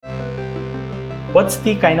what's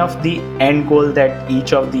the kind of the end goal that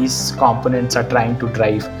each of these components are trying to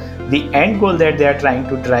drive? The end goal that they are trying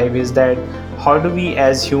to drive is that how do we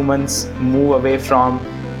as humans move away from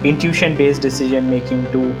intuition based decision making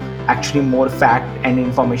to actually more fact and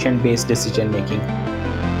information based decision making?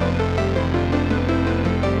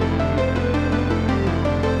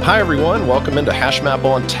 Hi, everyone. Welcome into HashMap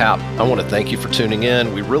on Tap. I want to thank you for tuning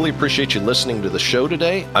in. We really appreciate you listening to the show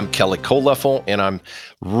today. I'm Kelly Koleffel, and I'm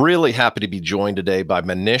really happy to be joined today by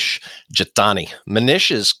Manish Jethani.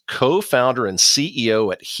 Manish is co-founder and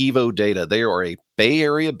CEO at Hevo Data. They are a Bay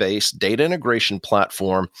Area-based data integration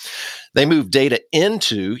platform. They move data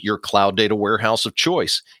into your cloud data warehouse of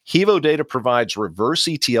choice. Hevo Data provides reverse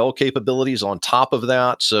ETL capabilities on top of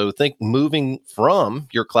that. So think moving from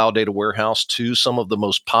your cloud data warehouse to some of the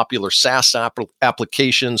most popular SaaS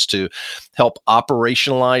applications to help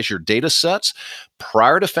operationalize your data sets.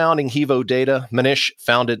 Prior to founding Hevo Data, Manish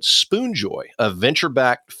founded Spoonjoy, a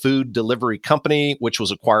venture-backed food delivery company, which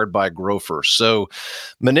was acquired by Grofer. So,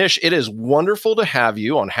 Manish, it is wonderful to have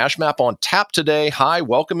you on HashMap on Tap today. Hi,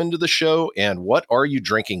 welcome into the show. And what are you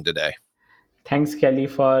drinking today? Thanks, Kelly,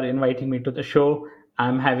 for inviting me to the show.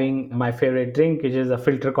 I'm having my favorite drink, which is a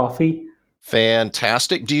filter coffee.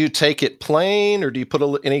 Fantastic. Do you take it plain or do you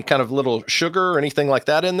put any kind of little sugar or anything like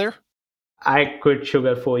that in there? I quit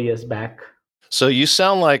sugar 4 years back. So you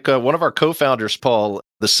sound like one of our co-founders, Paul,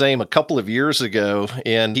 the same a couple of years ago,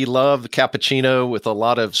 and he loved cappuccino with a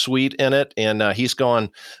lot of sweet in it, and he's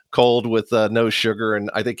gone cold with no sugar, and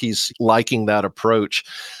I think he's liking that approach.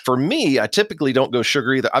 For me, I typically don't go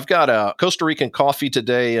sugar either. I've got a Costa Rican coffee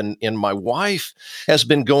today, and my wife has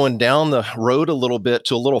been going down the road a little bit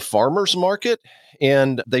to a little farmer's market,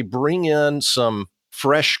 and they bring in some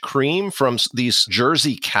fresh cream from these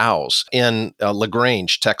Jersey cows in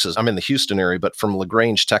LaGrange, Texas. I'm in the Houston area, but from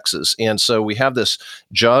LaGrange, Texas. And so we have this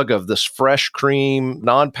jug of this fresh cream,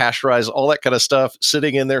 non-pasteurized, all that kind of stuff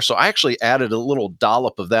sitting in there. So I actually added a little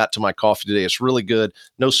dollop of that to my coffee today. It's really good.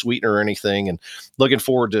 No sweetener or anything. And looking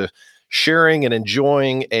forward to sharing and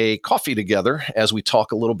enjoying a coffee together as we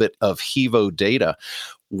talk a little bit of Hevo Data.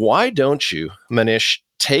 Why don't you, Manish,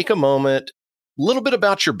 take a moment, little bit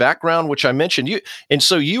about your background, which I mentioned you. And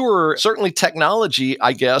so you were certainly technology,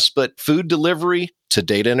 I guess, but food delivery to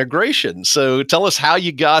data integration. So tell us how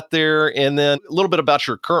you got there and then a little bit about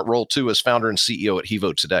your current role too as founder and CEO at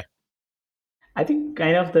Hevo today. I think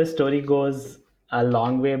kind of the story goes a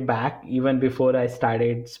long way back, even before I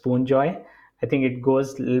started Spoonjoy. I think it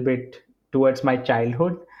goes a little bit towards my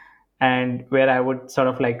childhood and where I would sort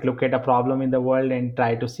of like look at a problem in the world and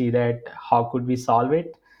try to see that how could we solve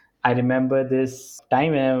it. I remember this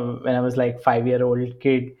time when I was like 5 year old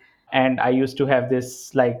kid, and I used to have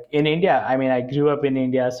this like in India. I mean, I grew up in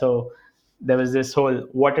India, so there was this whole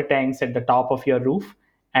water tanks at the top of your roof,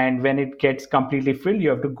 and when it gets completely filled, you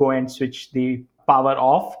have to go and switch the power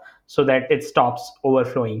off so that it stops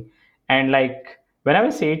overflowing. And like when I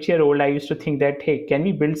was 8 year old, I used to think that hey, can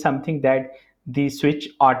we build something that the switch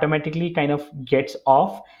automatically kind of gets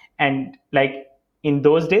off? And like in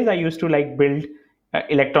those days, I used to like build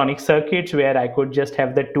electronic circuits where I could just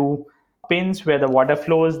have the two pins where the water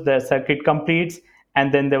flows, the circuit completes,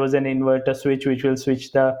 and then there was an inverter switch which will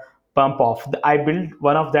switch the pump off. I built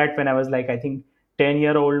one of that when I was like, I think 10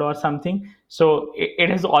 year old or something. So it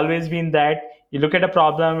has always been that you look at a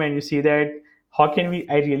problem and you see that how can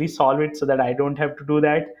I really solve it so that I don't have to do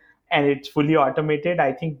that, and it's fully automated.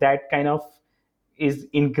 I think that kind of is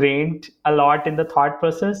ingrained a lot in the thought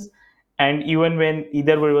process. And even when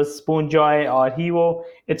either it was Spoonjoy or Hevo,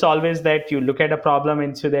 it's always that you look at a problem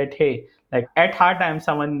and say that, hey, like at heart, I'm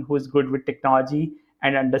someone who's good with technology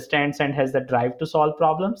and understands and has the drive to solve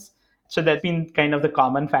problems. So that's been kind of the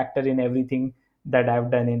common factor in everything that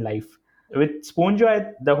I've done in life. With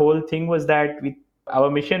Spoonjoy, the whole thing was that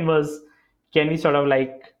our mission was, can we sort of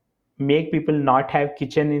like make people not have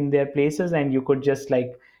kitchen in their places, and you could just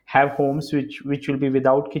like have homes which will be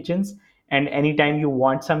without kitchens, and anytime you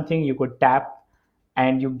want something you could tap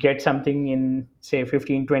and you get something in say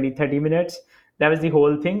 15, 20, 30 minutes. That was the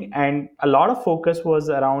whole thing, and a lot of focus was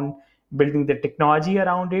around building the technology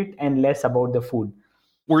around it and less about the food.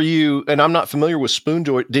 Were you, and I'm not familiar with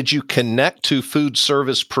Spoonjoy, did you connect to food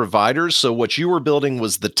service providers? So what you were building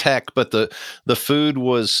was the tech, but the food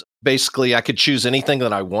was basically I could choose anything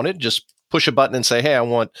that I wanted, just push a button and say, hey, I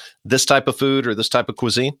want this type of food or this type of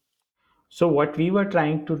cuisine? So what we were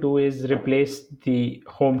trying to do is replace the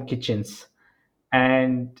home kitchens.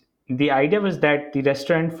 And the idea was that the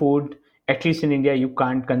restaurant food, at least in India, you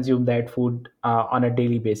can't consume that food on a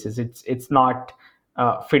daily basis. It's not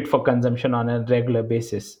fit for consumption on a regular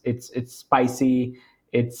basis. It's spicy,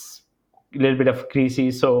 it's a little bit of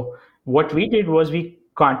greasy. So What we did was we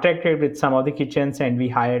contracted with some of the kitchens and we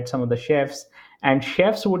hired some of the chefs, and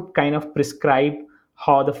chefs would kind of prescribe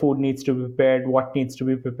how the food needs to be prepared, what needs to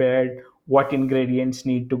be prepared, what ingredients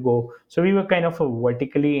need to go. So we were kind of a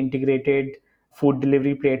vertically integrated food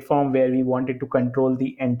delivery platform where we wanted to control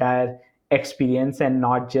the entire experience and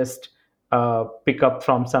not just pick up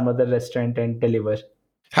from some other restaurant and deliver.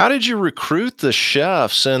 How did you recruit the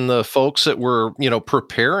chefs and the folks that were,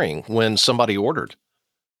 preparing when somebody ordered?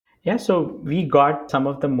 Yeah, so we got some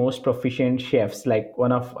of the most proficient chefs. Like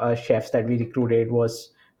one of chefs that we recruited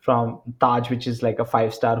was from Taj, which is like a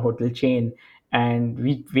five-star hotel chain, and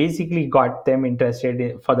we basically got them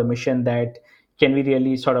interested for the mission that can we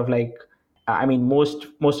really sort of like, I mean, most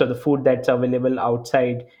of the food that's available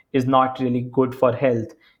outside is not really good for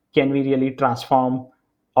health. Can we really transform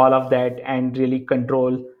all of that and really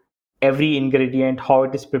control every ingredient, how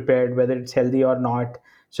it is prepared, whether it's healthy or not?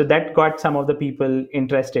 So that got some of the people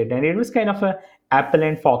interested, and it was kind of a Apple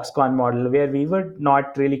and Foxconn model where we were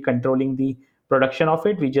not really controlling the production of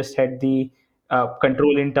it. We just had the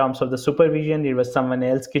control in terms of the supervision. It was someone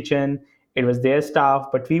else's kitchen, it was their staff,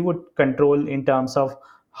 but we would control in terms of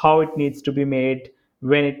how it needs to be made,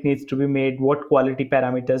 when it needs to be made, what quality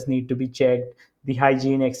parameters need to be checked, the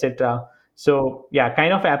hygiene, etc. So yeah,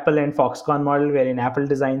 kind of Apple and Foxconn model, wherein Apple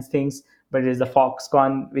designs things, but it is the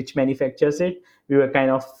Foxconn which manufactures it. We were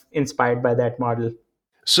kind of inspired by that model.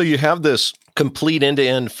 So you have this complete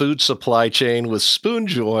end-to-end food supply chain with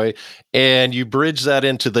SpoonJoy, and you bridge that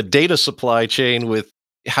into the data supply chain with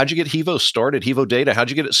how'd you get Hevo started? Hevo Data, how'd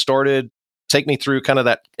you get it started? Take me through kind of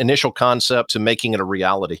that initial concept to making it a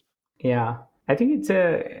reality. Yeah, I think it's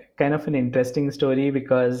a kind of an interesting story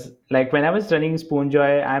because, like, when I was running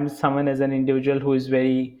SpoonJoy, I'm someone as an individual who is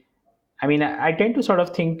very, I mean, I tend to sort of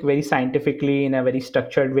think very scientifically in a very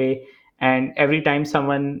structured way. And every time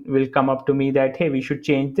someone will come up to me that, hey, we should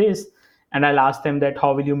change this, and I'll ask them that,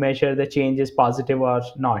 how will you measure the change is positive or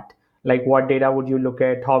not? Like, what data would you look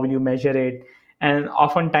at? How will you measure it? And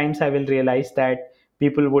oftentimes I will realize that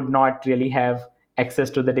people would not really have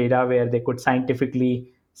access to the data where they could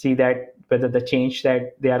scientifically see that whether the change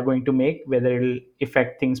that they are going to make, whether it'll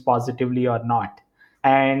affect things positively or not.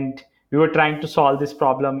 And we were trying to solve this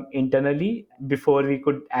problem internally before we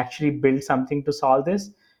could actually build something to solve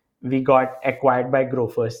this. We got acquired by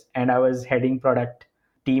Grofers, and I was heading product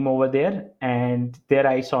team over there, and there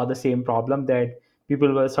I saw the same problem that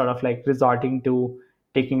people were sort of like resorting to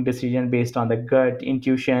taking decision based on the gut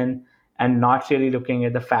intuition and not really looking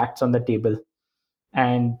at the facts on the table.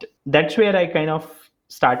 And that's where I kind of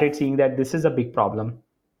started seeing that this is a big problem,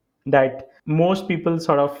 that most people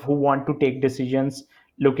sort of who want to take decisions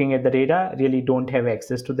looking at the data really don't have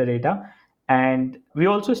access to the data. And we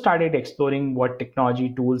also started exploring what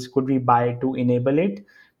technology tools could we buy to enable it,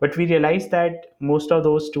 but we realized that most of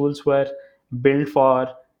those tools were built for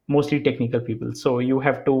mostly technical people. So you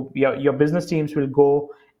have to, your business teams will go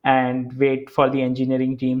and wait for the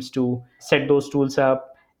engineering teams to set those tools up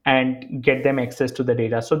and get them access to the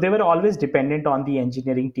data. So they were always dependent on the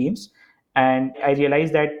engineering teams. And I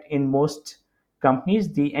realized that in most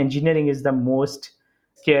companies, the engineering is the most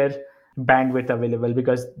scarce bandwidth available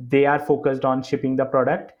because they are focused on shipping the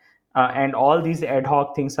product, and all these ad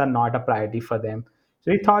hoc things are not a priority for them.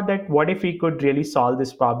 So we thought that what if we could really solve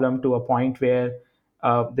this problem to a point where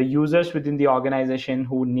the users within the organization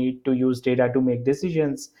who need to use data to make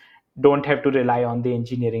decisions don't have to rely on the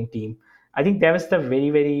engineering team. I think that was the very,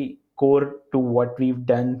 very core to what we've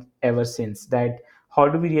done ever since. That how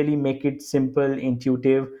do we really make it simple,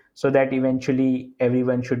 intuitive, so that eventually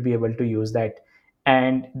everyone should be able to use that?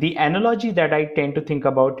 And the analogy that I tend to think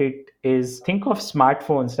about it is, think of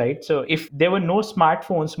smartphones, right? So if there were no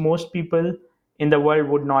smartphones, most people in the world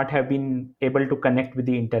would not have been able to connect with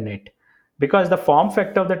the internet, because the form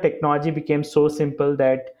factor of the technology became so simple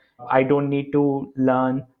that I don't need to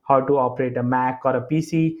learn how to operate a Mac or a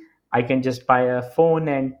PC. I can just buy a phone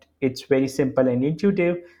and it's very simple and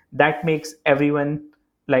intuitive. That makes everyone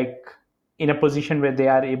like in a position where they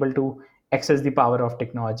are able to access the power of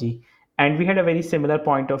technology. And we had a very similar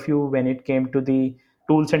point of view when it came to the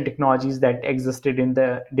tools and technologies that existed in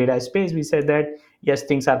the data space. We said that yes,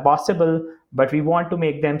 things are possible, but we want to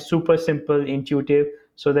make them super simple, intuitive,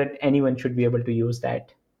 so that anyone should be able to use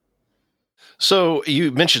that. So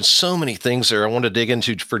you mentioned so many things there I want to dig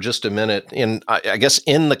into for just a minute. And I guess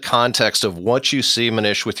in the context of what you see,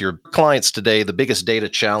 Manish, with your clients today, the biggest data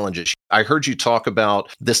challenges. I heard you talk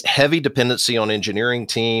about this heavy dependency on engineering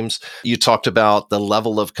teams. You talked about the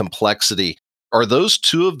level of complexity. Are those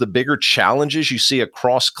two of the bigger challenges you see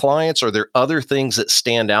across clients? Are there other things that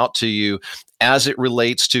stand out to you as it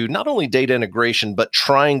relates to not only data integration, but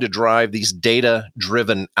trying to drive these data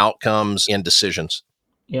driven outcomes and decisions?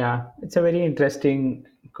 Yeah, it's a very interesting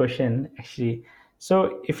question, actually.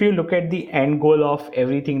 So, if you look at the end goal of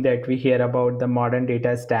everything that we hear about the modern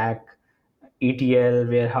data stack, ETL,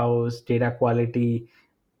 warehouse, data quality,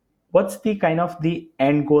 what's the kind of the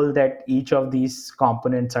end goal that each of these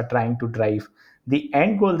components are trying to drive? The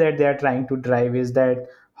end goal that they are trying to drive is that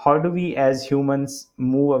how do we as humans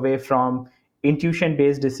move away from intuition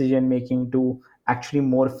based decision making to actually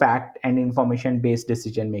more fact and information based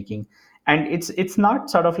decision making. And it's not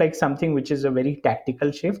sort of like something which is a very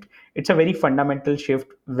tactical shift. It's a very fundamental shift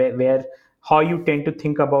where how you tend to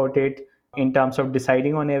think about it in terms of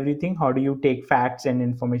deciding on everything. How do you take facts and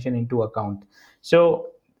information into account? So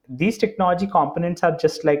these technology components are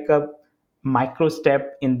just like a micro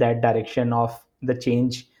step in that direction of the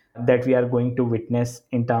change that we are going to witness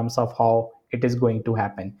in terms of how it is going to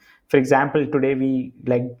happen. For example, today we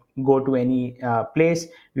like go to any place,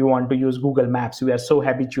 we want to use Google Maps. We are so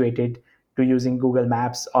habituated to using Google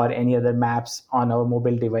Maps or any other maps on our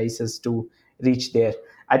mobile devices to reach there.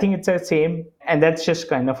 I think it's the same, and that's just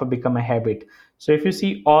kind of become a habit. So if you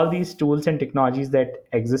see all these tools and technologies that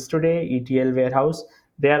exist today, ETL warehouse,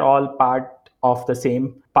 they are all part of the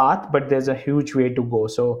same path, but there's a huge way to go.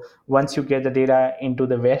 So once you get the data into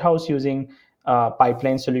the warehouse using a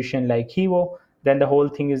pipeline solution like Hivo, then the whole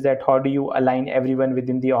thing is that how do you align everyone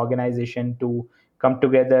within the organization to come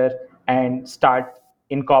together and start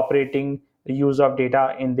incorporating the use of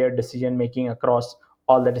data in their decision making across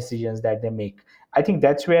all the decisions that they make. I think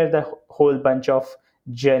that's where the whole bunch of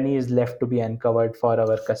journey is left to be uncovered for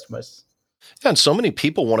our customers. Yeah, and so many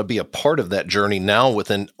people want to be a part of that journey now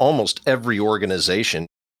within almost every organization.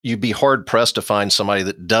 You'd be hard pressed to find somebody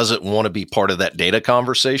that doesn't want to be part of that data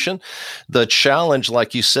conversation. The challenge,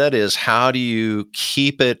 like you said, is how do you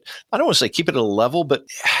keep it? I don't want to say keep it at a level, but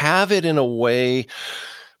have it in a way,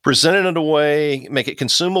 present it in a way, make it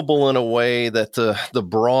consumable in a way that the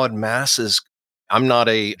broad masses. I'm not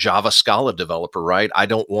a Java Scala developer, right? I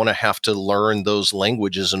don't want to have to learn those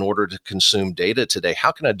languages in order to consume data today.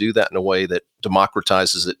 How can I do that in a way that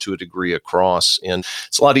democratizes it to a degree across? And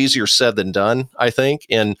it's a lot easier said than done, I think.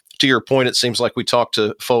 And to your point, it seems like we talk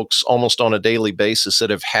to folks almost on a daily basis that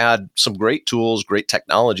have had some great tools, great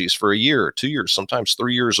technologies for a year, 2 years, sometimes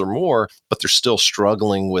 3 years or more, but they're still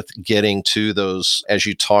struggling with getting to those, as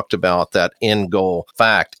you talked about, that end goal,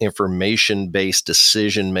 fact, information-based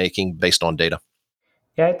decision making based on data.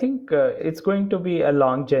 Yeah, I think it's going to be a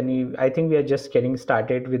long journey. I think we are just getting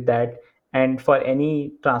started with that. And for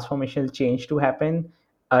any transformational change to happen,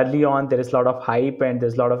 early on, there is a lot of hype and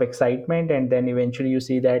there's a lot of excitement. And then eventually you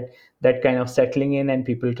see that kind of settling in and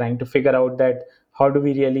people trying to figure out that how do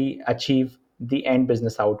we really achieve the end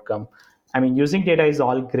business outcome. I mean, using data is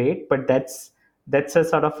all great, but that's a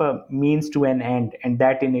sort of a means to an end, and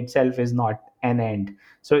that in itself is not an end.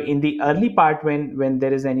 So in the early part, when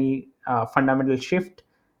there is any fundamental shift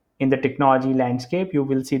in the technology landscape, you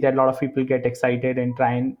will see that a lot of people get excited and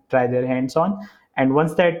try their hands on. And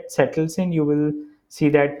once that settles in, you will see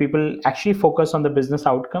that people actually focus on the business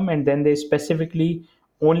outcome, and then they specifically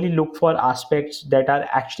only look for aspects that are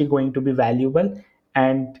actually going to be valuable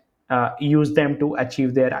and use them to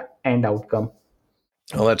achieve their end outcome.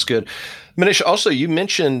 Oh, that's good. Manish, also you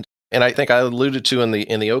mentioned, and I think I alluded to in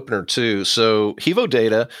the opener too. So Hevo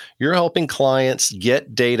Data, you're helping clients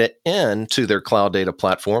get data into their cloud data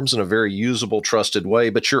platforms in a very usable, trusted way,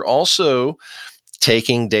 but you're also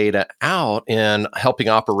taking data out and helping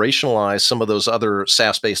operationalize some of those other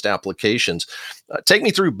SaaS-based applications. Take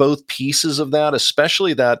me through both pieces of that,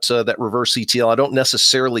 especially that reverse ETL. I don't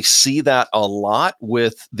necessarily see that a lot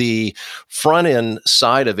with the front end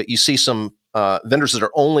side of it. You see some vendors that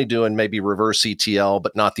are only doing maybe reverse ETL,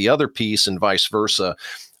 but not the other piece, and vice versa.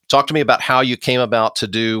 Talk to me about how you came about to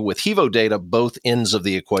do with Hevo Data both ends of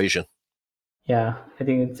the equation. Yeah, I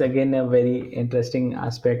think it's again a very interesting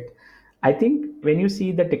aspect. I think when you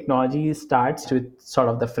see the technology starts with sort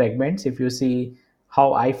of the fragments, if you see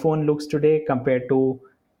how iPhone looks today compared to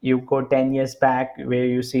you go 10 years back, where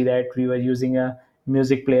you see that we were using a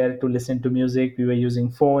music player to listen to music, we were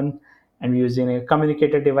using phone and we were using a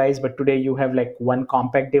communicator device, but today you have like one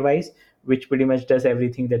compact device which pretty much does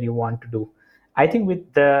everything that you want to do. I think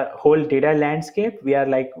with the whole data landscape, we are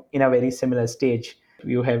like in a very similar stage.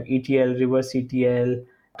 You have ETL, reverse ETL,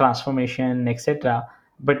 transformation, etc.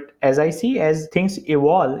 But as I see, as things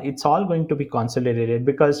evolve, it's all going to be consolidated,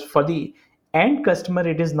 because for the end customer,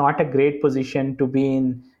 it is not a great position to be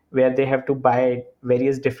in where they have to buy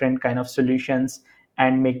various different kind of solutions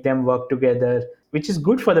and make them work together, which is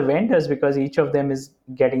good for the vendors because each of them is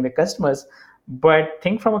getting the customers. But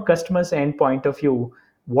think from a customer's end point of view,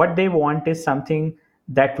 what they want is something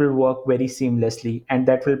that will work very seamlessly and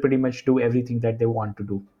that will pretty much do everything that they want to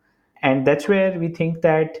do. And that's where we think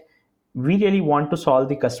that we really want to solve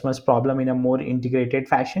the customer's problem in a more integrated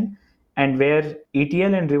fashion, and where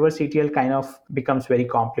ETL and reverse ETL kind of becomes very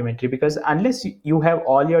complementary, because unless you have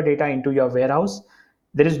all your data into your warehouse,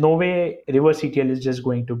 there is no way reverse ETL is just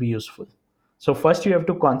going to be useful. So first you have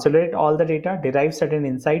to consolidate all the data, derive certain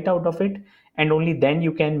insight out of it, and only then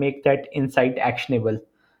you can make that insight actionable.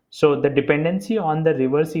 So the dependency on the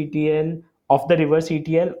reverse ETL of the reverse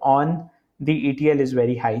ETL on the ETL is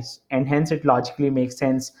very high, and hence it logically makes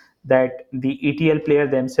sense that the ETL player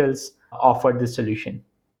themselves offered this solution.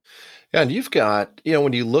 Yeah, and you've got,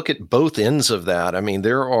 when you look at both ends of that, I mean,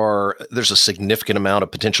 there's a significant amount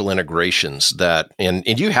of potential integrations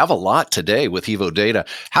and you have a lot today with Evo Data.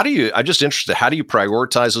 I'm just interested, how do you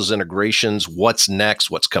prioritize those integrations? What's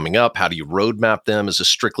next? What's coming up? How do you roadmap them? Is this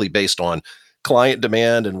strictly based on client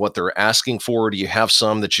demand and what they're asking for? Do you have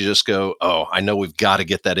some that you just go, oh, I know we've got to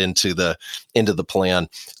get that into the plan?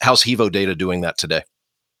 How's Evo Data doing that today?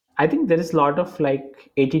 I think there is a lot of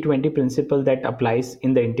like 80/20 principle that applies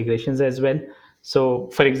in the integrations as well.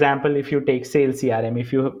 So for example, if you take sales CRM,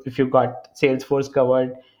 if you got Salesforce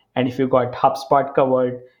covered and if you got HubSpot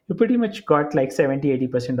covered, you pretty much got like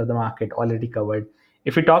 70-80% of the market already covered.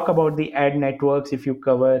 If you talk about the ad networks, if you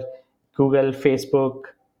cover Google, Facebook,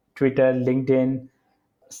 Twitter, LinkedIn,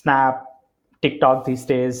 Snap, TikTok these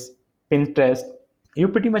days, Pinterest, you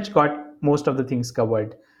pretty much got most of the things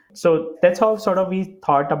covered. So that's how sort of we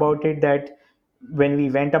thought about it, that when we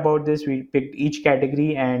went about this, we picked each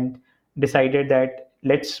category and decided that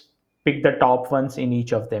let's pick the top ones in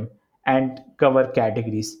each of them and cover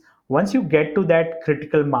categories. Once you get to that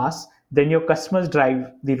critical mass, then your customers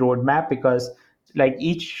drive the roadmap, because like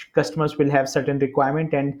each customers will have certain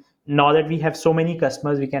requirement, and now that we have so many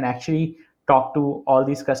customers, we can actually talk to all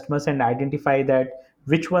these customers and identify that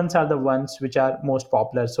which ones are the ones which are most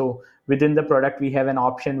popular. So within the product we have an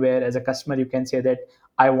option where as a customer you can say that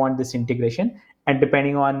I want this integration, and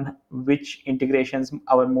depending on which integrations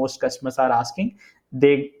our most customers are asking,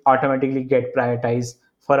 they automatically get prioritized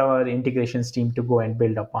for our integrations team to go and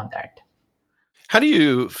build upon that. How do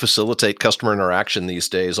you facilitate customer interaction these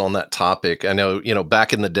days on that topic? I know,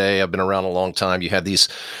 back in the day, I've been around a long time. You had these,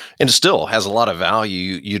 and it still has a lot of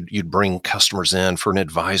value. You'd bring customers in for an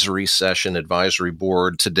advisory session, advisory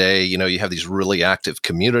board. Today, you have these really active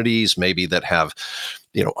communities, maybe that have,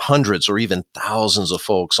 hundreds or even thousands of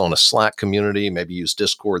folks on a Slack community, maybe use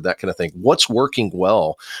Discord, that kind of thing. What's working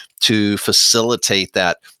well to facilitate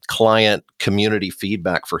that client community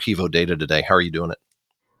feedback for Hevo Data today? How are you doing it?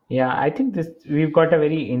 Yeah, I think this we've got a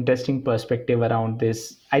very interesting perspective around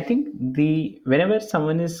this. I think the whenever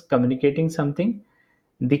someone is communicating something,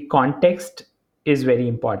 the context is very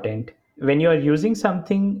important. When you are using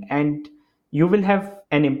something, and you will have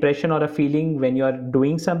an impression or a feeling when you are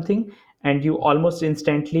doing something, and you almost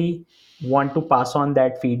instantly want to pass on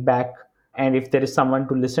that feedback. And if there is someone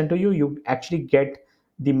to listen to you, you actually get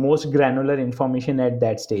the most granular information at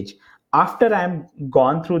that stage. After I'm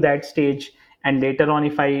gone through that stage, and later on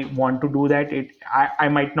if I want to do that, I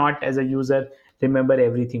might not as a user remember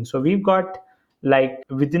everything. So we've got like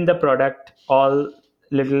within the product all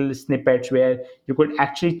little snippets where you could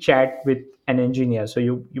actually chat with an engineer. So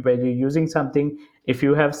you when you're using something, if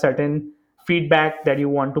you have certain feedback that you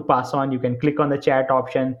want to pass on, you can click on the chat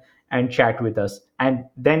option and chat with us, and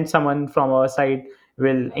then someone from our side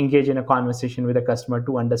will engage in a conversation with a customer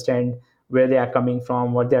to understand where they are coming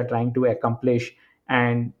from, what they are trying to accomplish,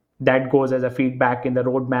 and that goes as a feedback in the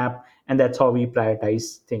roadmap, and that's how we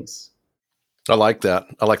prioritize things. I like that.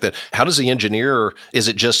 I like that. How does the engineer, is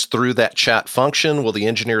it just through that chat function? Will the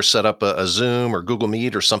engineer set up a Zoom or Google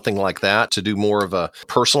Meet or something like that to do more of a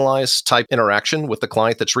personalized type interaction with the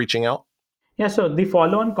client that's reaching out? Yeah, so the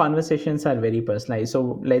follow-on conversations are very personalized.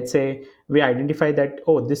 So let's say we identify that,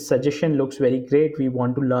 oh, this suggestion looks very great. We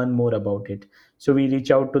want to learn more about it. So we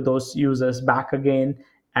reach out to those users back again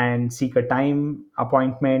and seek a time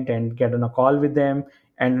appointment and get on a call with them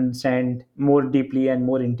and understand more deeply and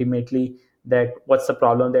more intimately that what's the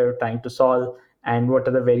problem they're trying to solve and what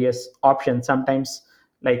are the various options. Sometimes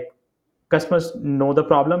like customers know the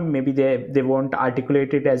problem, maybe they won't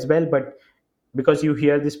articulate it as well, but because you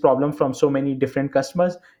hear this problem from so many different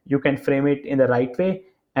customers, you can frame it in the right way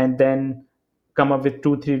and then come up with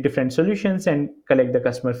 2 3 different solutions and collect the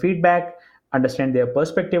customer feedback, understand their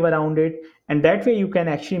perspective around it, and that way you can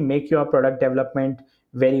actually make your product development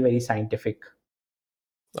very scientific.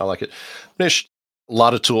 I like it. Nish, a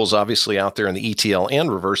lot of tools obviously out there in the ETL and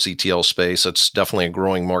reverse ETL space. It's definitely a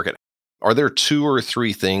growing market. Are there two or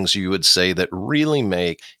three things you would say that really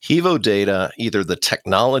make Hevo Data, either the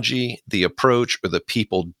technology, the approach, or the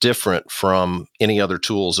people different from any other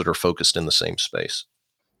tools that are focused in the same space?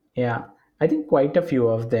 Yeah, I think quite a few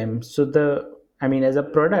of them. I mean, as a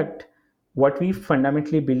product, what we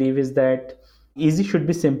fundamentally believe is that easy should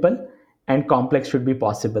be simple and complex should be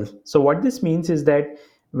possible. So, what this means is that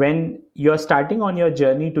when you're starting on your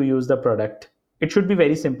journey to use the product, it should be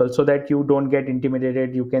very simple so that you don't get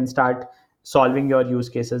intimidated. You can start solving your use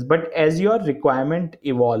cases. But as your requirement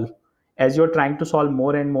evolve, as you're trying to solve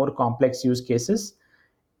more and more complex use cases,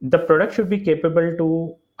 the product should be capable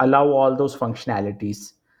to allow all those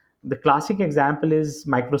functionalities. The classic example is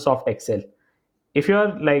Microsoft Excel. If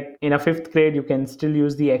you're like in a fifth grade, you can still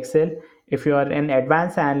use the Excel. If you are an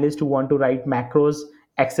advanced analyst who want to write macros,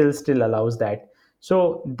 Excel still allows that.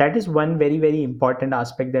 So that is one very, very important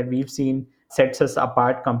aspect that we've seen sets us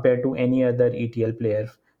apart compared to any other ETL player.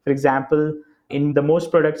 For example, in the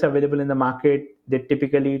most products available in the market, they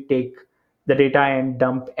typically take the data and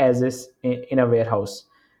dump as is in a warehouse,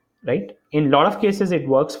 right? In a lot of cases it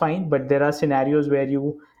works fine, but there are scenarios where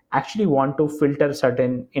you actually want to filter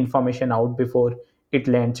certain information out before it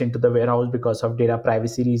lands into the warehouse because of data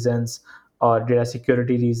privacy reasons or data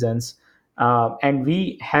security reasons. And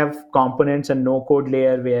we have components and no code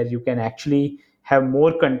layer where you can actually have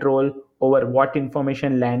more control over what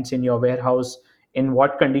information lands in your warehouse, in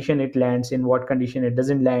what condition it lands, in what condition it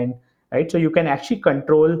doesn't land, right? So you can actually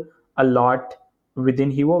control a lot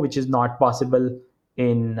within Hevo, which is not possible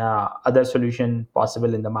in other solution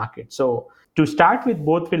possible in the market. So to start with,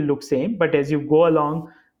 both will look same, but as you go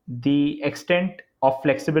along, the extent of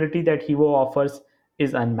flexibility that Hevo offers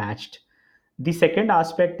is unmatched. The second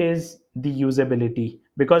aspect is the usability,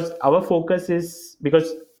 because our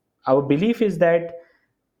belief is that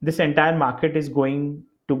this entire market is going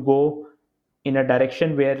to go in a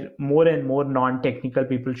direction where more and more non-technical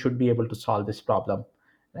people should be able to solve this problem,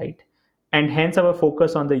 right? And hence our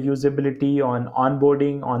focus on the usability, on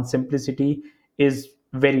onboarding, on simplicity is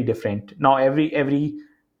very different. Now every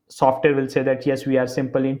software will say that yes, we are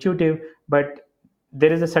simple, intuitive, but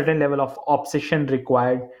there is a certain level of obsession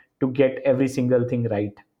required to get every single thing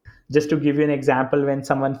right. Just to give you an example, when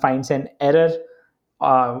someone finds an error,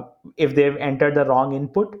 if they've entered the wrong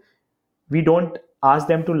input, we don't ask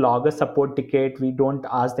them to log a support ticket. We don't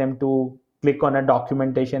ask them to click on a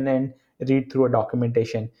documentation and read through a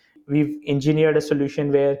documentation. We've engineered a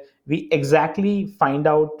solution where we exactly find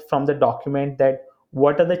out from the document that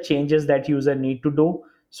what are the changes that user need to do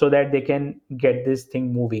so that they can get this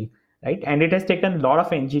thing moving, right? And it has taken a lot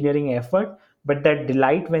of engineering effort, but that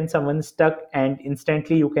delight when someone's stuck and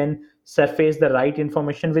instantly you can surface the right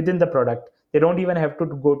information within the product, they don't even have to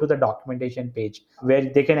go to the documentation page where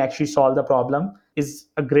they can actually solve the problem, is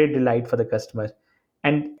a great delight for the customer.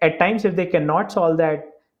 And at times, if they cannot solve that,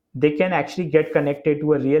 they can actually get connected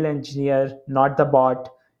to a real engineer, not the bot,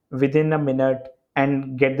 within a minute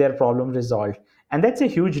and get their problem resolved. And that's a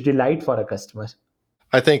huge delight for a customer.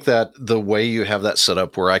 I think that the way you have that set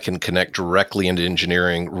up where I can connect directly into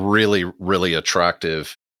engineering, really, really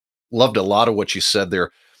attractive. Loved a lot of what you said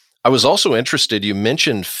there. I was also interested, you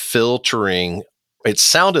mentioned filtering. It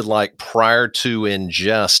sounded like prior to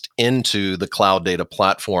ingest into the cloud data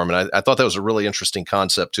platform. And I thought that was a really interesting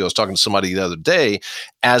concept too. I was talking to somebody the other day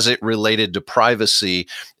as it related to privacy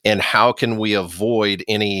and how can we avoid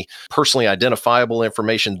any personally identifiable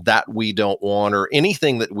information that we don't want or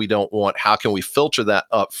anything that we don't want. How can we filter that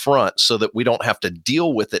up front so that we don't have to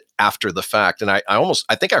deal with it after the fact? And I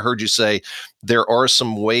think I heard you say there are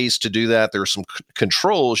some ways to do that. There are some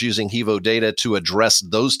controls using Hevo Data to address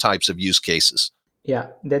those types of use cases. Yeah,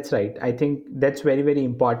 that's right. I think that's very, very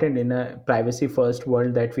important in a privacy first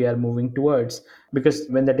world that we are moving towards, because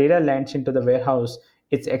when the data lands into the warehouse,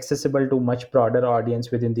 it's accessible to much broader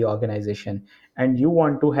audience within the organization. And you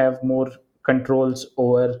want to have more controls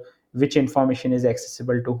over which information is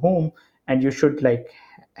accessible to whom. And you should like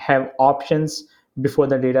have options before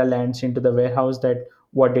the data lands into the warehouse that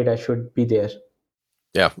what data should be there.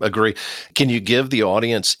 Yeah, agree. Can you give the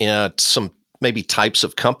audience some maybe types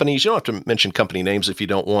of companies, you don't have to mention company names if you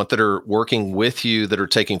don't want, that are working with you, that are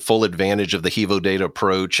taking full advantage of the Hevo Data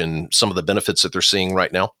approach and some of the benefits that they're seeing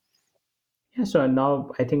right now? Yeah, so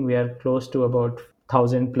now I think we are close to about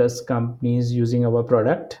 1,000 plus companies using our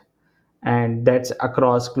product, and that's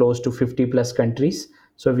across close to 50 plus countries.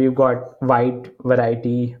 So we've got wide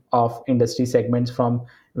variety of industry segments from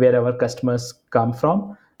where our customers come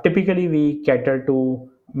from. Typically, we cater to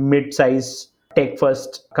mid-size tech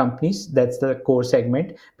first companies. That's the core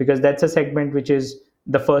segment, because that's a segment which is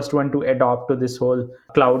the first one to adopt to this whole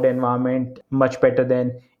cloud environment much better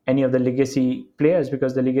than any of the legacy players,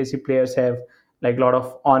 because the legacy players have like a lot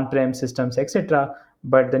of on-prem systems, etc.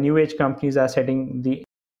 But the new age companies are setting the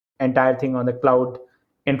entire thing on the cloud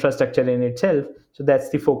infrastructure in itself. So that's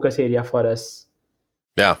the focus area for us.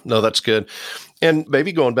 Yeah, no, that's good. And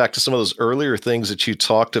maybe going back to some of those earlier things that you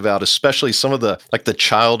talked about, especially some of the like the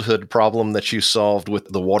childhood problem that you solved with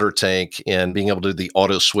the water tank and being able to do the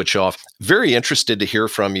auto switch off. Very interested to hear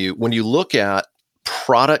from you. When you look at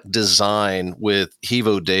product design with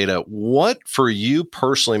Hevo Data, what for you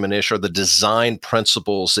personally, Manish, are the design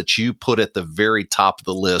principles that you put at the very top of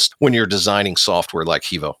the list when you're designing software like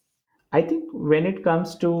Hevo? I think when it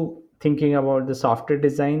comes to thinking about the software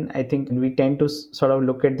design, I think we tend to sort of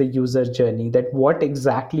look at the user journey, that what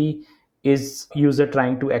exactly is user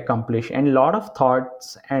trying to accomplish, and a lot of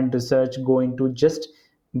thoughts and research go into just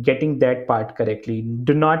getting that part correctly.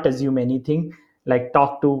 Do not assume anything, like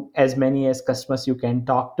talk to as many as customers you can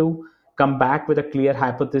talk to, come back with a clear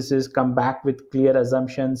hypothesis, come back with clear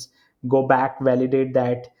assumptions, go back, validate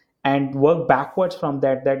that, and work backwards from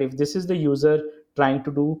that, that if this is the user trying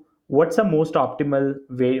to do, what's the most optimal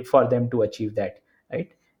way for them to achieve that,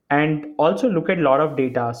 right? And also look at a lot of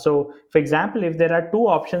data. So for example, if there are two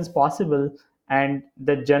options possible, and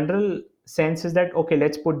the general sense is that okay,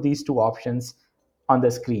 let's put these two options on the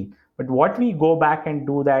screen, but what we go back and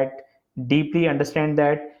do that, deeply understand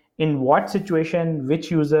that in what situation which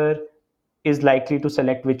user is likely to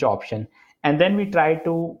select which option, and then we try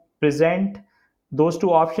to present those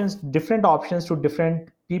two options, different options, to different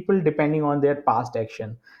people depending on their past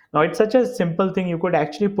action. Now it's such a simple thing, you could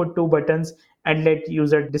actually put two buttons and let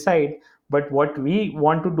user decide, but what we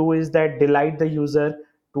want to do is that delight the user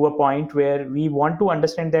to a point where we want to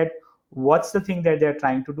understand that what's the thing that they're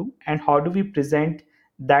trying to do, and how do we present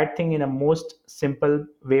that thing in a most simple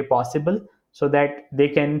way possible, so that they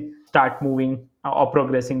can start moving or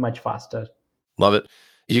progressing much faster. Love it.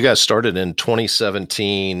 You guys started in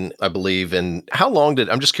 2017, I believe. And how long did,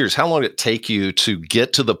 I'm just curious, how long did it take you to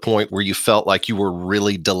get to the point where you felt like you were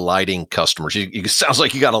really delighting customers? It sounds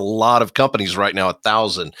like you got a lot of companies right now,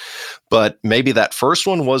 1,000, but maybe that first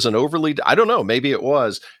one wasn't overly, I don't know, maybe it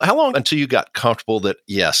was. How long until you got comfortable that,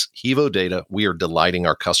 yes, Hevo Data, we are delighting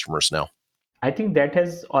our customers now? I think that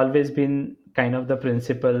has always been kind of the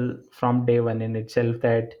principle from day one in itself,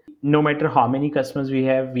 that no matter how many customers we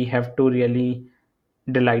have to really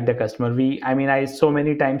delight the customer. I mean, I so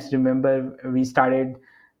many times remember we started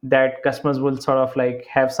that customers will sort of like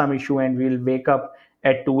have some issue, and we'll wake up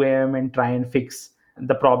at 2 a.m. and try and fix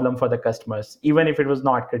the problem for the customers, even if it was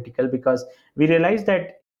not critical, because we realized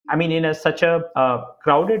that, I mean, in such a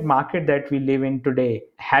crowded market that we live in today,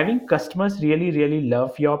 having customers really, really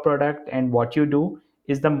love your product and what you do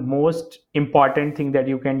is the most important thing that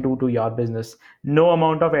you can do to your business. No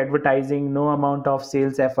amount of advertising, no amount of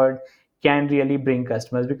sales effort can really bring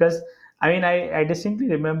customers. Because I mean, I distinctly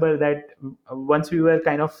remember that once we were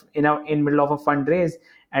kind of in middle of a fundraise,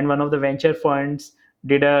 and one of the venture funds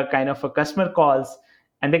did a kind of a customer calls,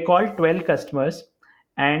 and they called 12 customers,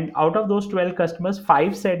 and out of those 12 customers,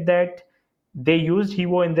 5 said that they used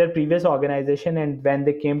Hevo in their previous organization, and when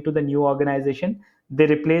they came to the new organization, they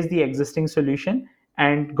replaced the existing solution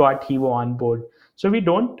and got Hevo on board. So we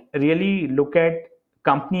don't really look at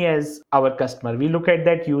company as our customer, we look at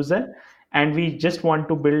that user, and we just want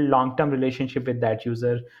to build long term relationship with that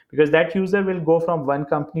user, because that user will go from one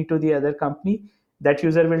company to the other company. That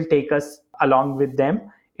user will take us along with them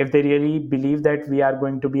if they really believe that we are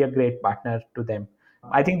going to be a great partner to them.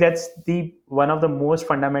 I think that's the one of the most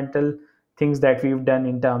fundamental things that we've done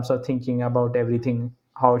in terms of thinking about everything.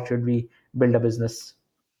 How should we build a business?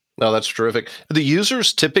 No, that's terrific. The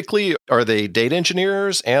users typically, are they data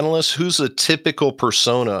engineers, analysts? Who's a typical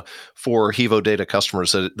persona for Hevo Data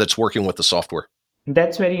customers that's working with the software?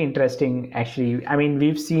 That's very interesting, actually. I mean,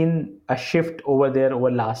 we've seen a shift over there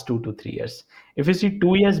over last 2 to 3 years. If you see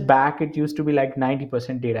 2 years back, it used to be like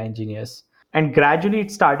 90% data engineers, and gradually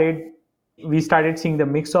we started seeing the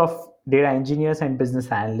mix of data engineers and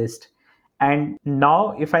business analysts. And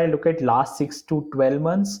now, if I look at last 6 to 12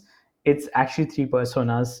 months, it's actually three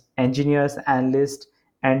personas: engineers, analysts,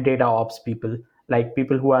 and data ops people, like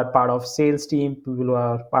people who are part of sales team, people who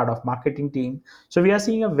are part of marketing team. So we are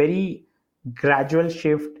seeing a very gradual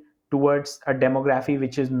shift towards a demography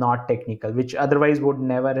which is not technical, which otherwise would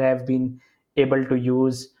never have been able to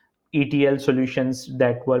use ETL solutions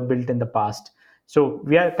that were built in the past. So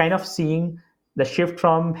we are kind of seeing the shift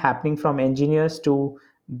from happening from engineers to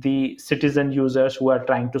the citizen users who are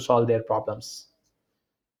trying to solve their problems.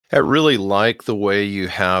 I really like the way you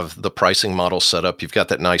have the pricing model set up. You've got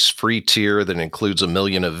that nice free tier that includes a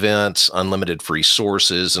million events, unlimited free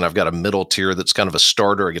sources, and I've got a middle tier that's kind of a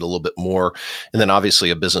starter. I get a little bit more, and then obviously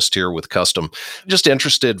a business tier with custom. Just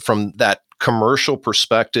interested from that commercial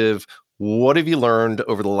perspective. What have you learned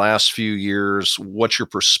over the last few years? What's your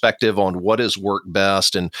perspective on what has worked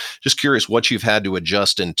best? And just curious what you've had to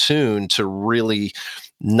adjust and tune to really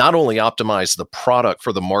not only optimize the product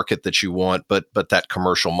for the market that you want, but that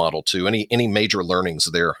commercial model too. Any major learnings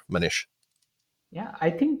there, Manish? Yeah,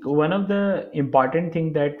 I think one of the important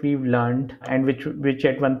thing that we've learned, and which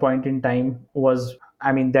at one point in time was,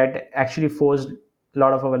 I mean, that actually forced a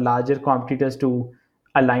lot of our larger competitors to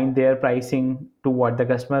align their pricing to what the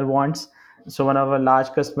customer wants. So one of our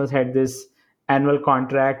large customers had this annual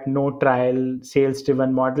contract, no trial, sales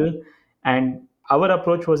driven model, and our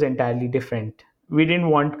approach was entirely different. We didn't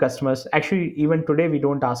want customers, actually even today we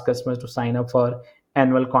don't ask customers to sign up for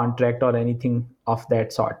annual contract or anything of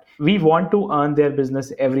that sort. We want to earn their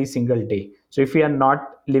business every single day. So if we are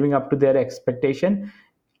not living up to their expectation,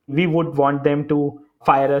 we would want them to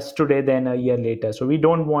fire us today than a year later. So we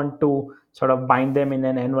don't want to sort of bind them in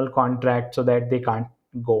an annual contract so that they can't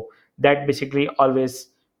go. That basically always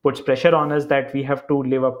puts pressure on us that we have to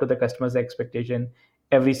live up to the customer's expectation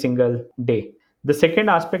every single day. The second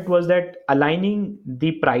aspect was that aligning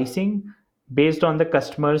the pricing based on the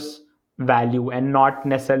customer's value and not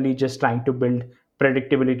necessarily just trying to build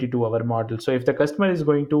predictability to our model. So if the customer is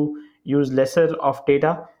going to use lesser of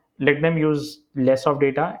data, let them use less of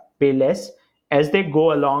data, pay less. As they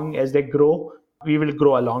go along, as they grow, we will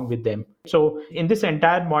grow along with them. So in this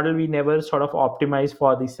entire model, we never sort of optimize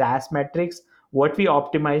for the SaaS metrics. What we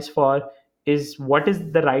optimize for is what is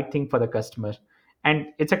the right thing for the customer. And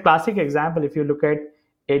it's a classic example. If you look at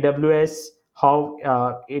AWS,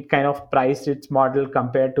 how it kind of priced its model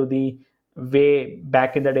compared to the way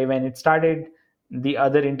back in the day when it started, the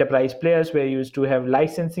other enterprise players were used to have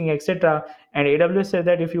licensing, etc. And AWS said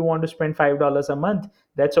that if you want to spend $5 a month,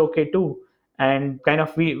 that's okay too. And kind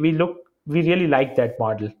of we really like that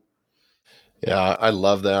model. Yeah, I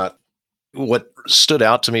love that. What stood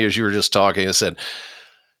out to me as you were just talking is that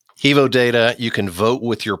Hevo Data, you can vote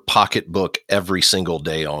with your pocketbook every single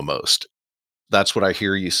day almost. That's what I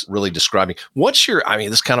hear you really describing. What's your, I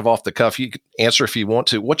mean, this is kind of off the cuff. You can answer if you want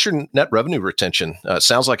to. What's your net revenue retention?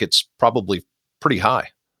 Sounds like it's probably pretty high.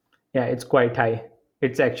 Yeah, it's quite high.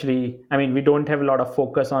 It's actually, I mean, we don't have a lot of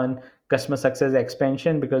focus on customer success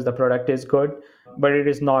expansion because the product is good, but it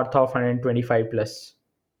is north of 125 plus.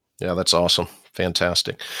 Yeah, that's awesome.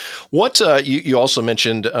 Fantastic. What you also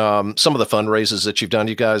mentioned some of the fundraisers that you've done.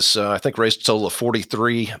 You guys, I think, raised a total of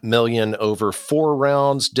 43 million over 4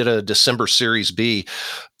 rounds. Did a December Series B.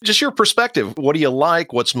 Just your perspective. What do you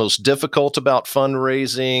like? What's most difficult about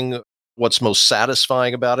fundraising? What's most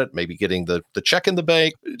satisfying about it? Maybe getting the check in the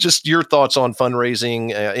bank. Just your thoughts on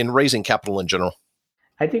fundraising and raising capital in general.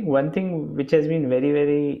 I think one thing which has been very,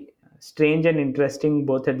 very strange and interesting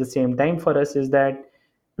both at the same time for us is that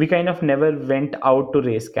we kind of never went out to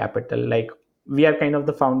raise capital. Like we are kind of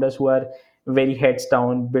the founders who are very heads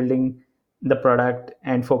down building the product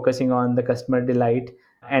and focusing on the customer delight,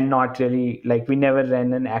 and not really like we never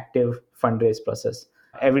ran an active fundraise process.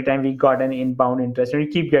 Every time we got an inbound interest, and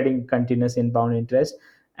we keep getting continuous inbound interest.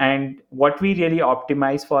 And what we really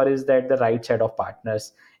optimize for is that the right set of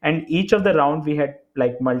partners. And each of the round we had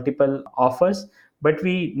like multiple offers, but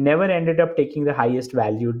we never ended up taking the highest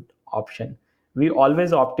valued option. We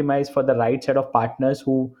always optimize for the right set of partners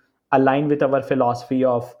who align with our philosophy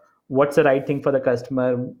of what's the right thing for the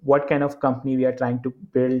customer, what kind of company we are trying to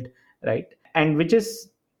build, right? And which is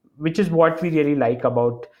what we really like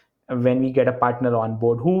about when we get a partner on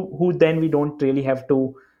board who then we don't really have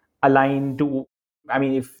to align to. I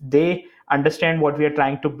mean, if they understand what we are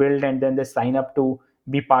trying to build and then they sign up to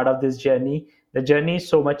be part of this journey, the journey is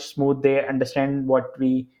so much smooth. They understand what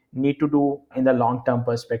we need to do in the long term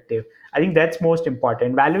perspective. I think that's most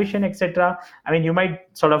important. Valuation, etc. I mean, you might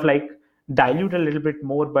sort of like dilute a little bit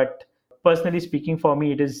more, but personally speaking, for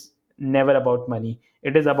me, it is never about money.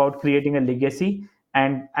 It is about creating a legacy.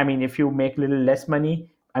 And I mean, if you make a little less money,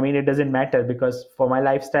 I mean, it doesn't matter because for my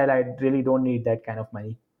lifestyle, I really don't need that kind of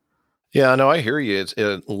money. Yeah, no, I hear you. It's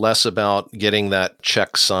less about getting that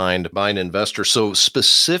check signed by an investor. So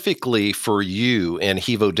specifically for you and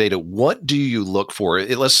Hevo Data, what do you look for?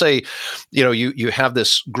 Let's say, you have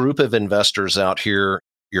this group of investors out here.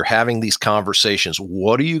 You're having these conversations.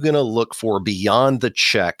 What are you going to look for beyond the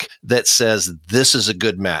check that says this is a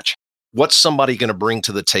good match? What's somebody going to bring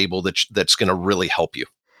to the table that's going to really help you?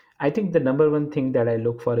 I think the number one thing that I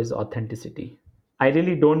look for is authenticity. I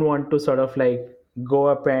really don't want to sort of like go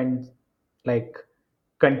up and like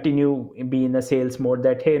continue be in a sales mode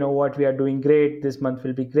that, hey, you know what, we are doing great, this month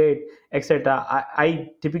will be great, etc.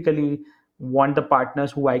 I typically want the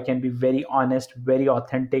partners who I can be very honest, very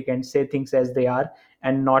authentic, and say things as they are,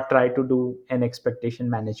 and not try to do an expectation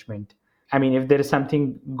management. I mean, if there is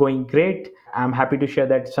something going great, I'm happy to share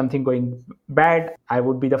that. Something going bad, I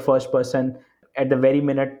would be the first person at the very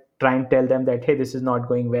minute try and tell them that, hey, this is not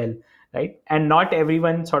going well, right? And not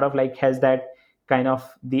everyone sort of like has that kind of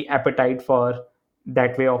the appetite for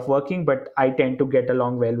that way of working, but I tend to get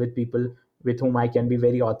along well with people with whom I can be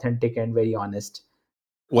very authentic and very honest.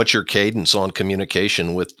 What's your cadence on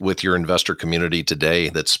communication with your investor community today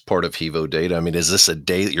that's part of Hevo Data? I mean, is this a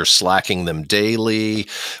day that you're slacking them daily?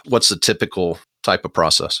 What's the typical type of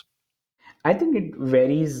process? I think it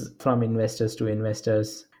varies from investors to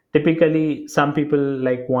investors. Typically, some people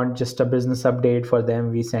like want just a business update. For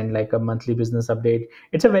them, we send like a monthly business update.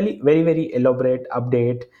 It's a very elaborate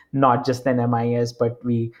update, not just an MIS, but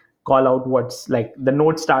we call out what's like the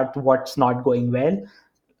notes start what's not going well,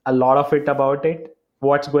 a lot of it about it,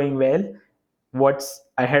 what's going well, what's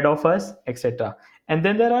ahead of us, etc. And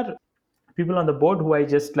then there are people on the board who I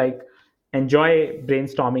just like enjoy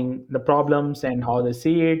brainstorming the problems and how they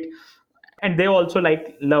see it, and they also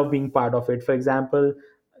like love being part of it. For example,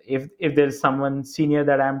 if there's someone senior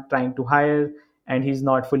that I'm trying to hire and he's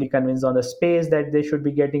not fully convinced on the space that they should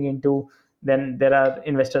be getting into, then there are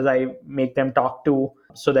investors I make them talk to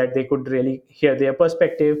so that they could really hear their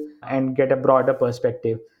perspective and get a broader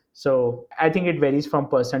perspective. So I think it varies from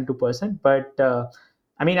person to person, but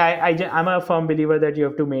I mean, I'm a firm believer that you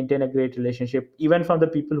have to maintain a great relationship, even from the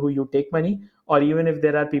people who you take money, or even if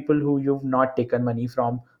there are people who you've not taken money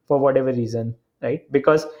from for whatever reason, right?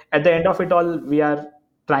 Because at the end of it all, we are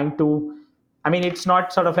trying to, I mean, it's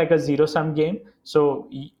not sort of like a zero sum game. So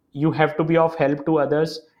you have to be of help to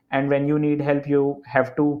others. And when you need help, you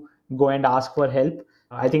have to go and ask for help.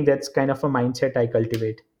 I think that's kind of a mindset I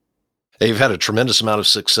cultivate. You've had a tremendous amount of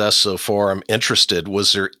success so far. I'm interested.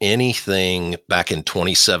 Was there anything back in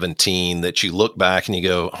 2017 that you look back and you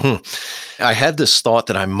go, I had this thought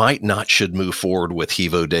that I might not should move forward with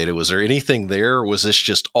Hevo Data. Was there anything there? Or was this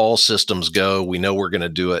just all systems go? We know we're going to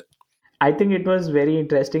do it. I think it was very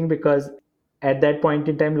interesting because at that point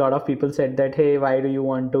in time, a lot of people said that, hey, why do you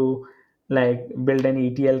want to like build an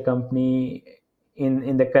ETL company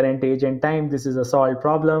in the current age and time? This is a solved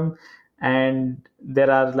problem, and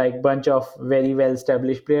there are like bunch of very well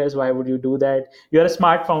established players. Why would you do that? You're a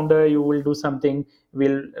smart founder. You will do something.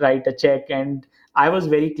 We'll write a check. And I was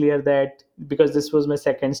very clear that because this was my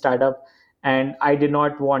second startup, and I did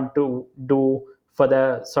not want to do for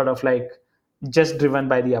the sort of like just driven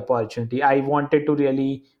by the opportunity. I wanted to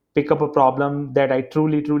really pick up a problem that I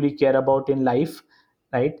truly care about in life,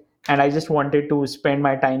 right? And I just wanted to spend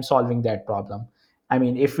my time solving that problem. I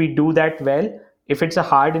mean, if we do that well, if it's a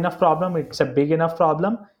hard enough problem, it's a big enough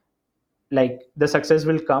problem, like the success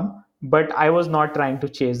will come. But I was not trying to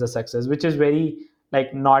chase the success, which is very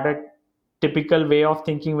like not a typical way of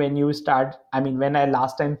thinking when you start. I mean, when I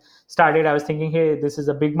last time started, I was thinking, hey, this is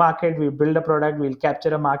a big market, we'll build a product, we'll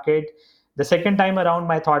capture a market. The second time around,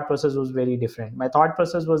 my thought process was very different. My thought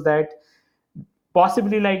process was that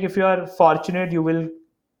possibly, like, if you are fortunate, you will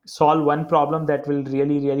solve one problem that will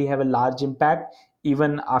really have a large impact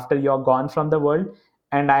even after you're gone from the world.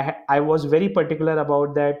 And I was very particular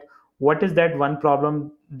about that. What is that one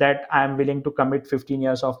problem that I'm willing to commit 15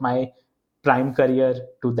 years of my prime career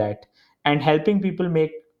to that? And helping people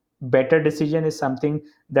make better decision is something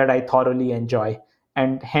that I thoroughly enjoy.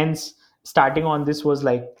 And hence starting on this was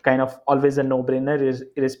like kind of always a no brainer,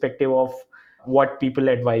 irrespective of what people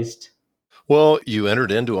advised. Well, you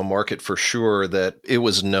entered into a market for sure that it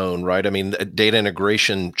was known, right? I mean, data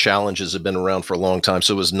integration challenges have been around for a long time.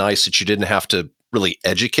 So it was nice that you didn't have to really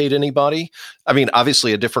educate anybody. I mean,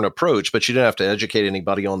 obviously a different approach, but you didn't have to educate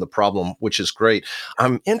anybody on the problem, which is great.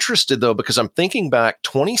 I'm interested though, because I'm thinking back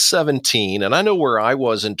 2017, and I know where I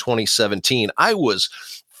was in 2017. I was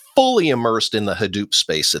fully immersed in the Hadoop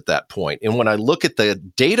space at that point. And when I look at the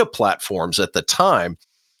data platforms at the time,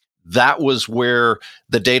 that was where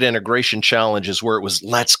the data integration challenge is, where it was,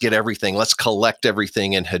 let's get everything, let's collect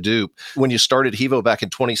everything in Hadoop. When you started Hevo back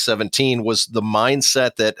in 2017, was the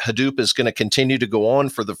mindset that Hadoop is going to continue to go on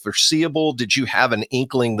for the foreseeable? Did you have an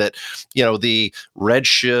inkling that, the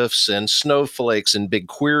Redshifts and Snowflakes and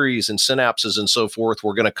BigQueries and Synapses and so forth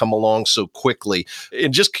were going to come along so quickly?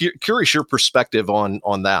 And just curious your perspective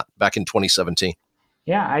on that back in 2017.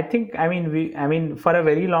 Yeah, I mean, for a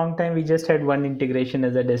very long time, we just had one integration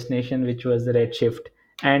as a destination, which was the Redshift.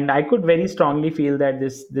 And I could very strongly feel that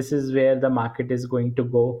this is where the market is going to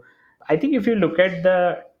go. I think if you look at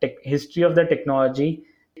the history of the technology,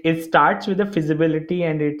 It starts with the feasibility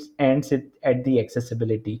and it ends at the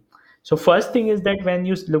accessibility. So first thing is that when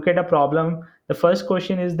you look at a problem, the first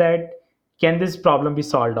question is that can this problem be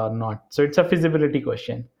solved or not? So it's a feasibility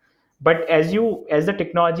question. But as the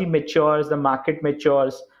technology matures, the market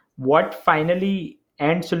matures, what finally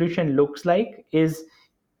end solution looks like is,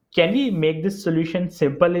 can we make this solution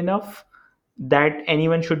simple enough that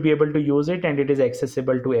anyone should be able to use it and it is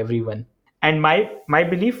accessible to everyone? And my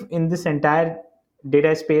belief in this entire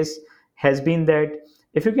data space has been that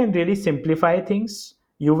if you can really simplify things,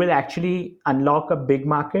 you will actually unlock a big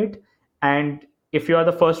market. And if you are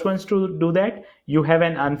the first ones to do that, you have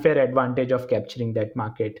an unfair advantage of capturing that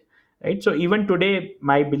market, right? So even today,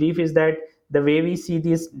 my belief is that the way we see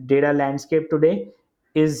this data landscape today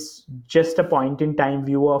is just a point in time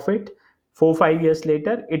view of it. 4 5 years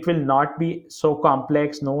later, it will not be so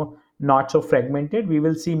complex, no, not so fragmented. We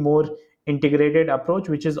will see more integrated approach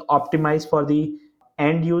which is optimized for the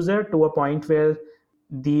end user, to a point where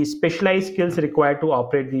the specialized skills required to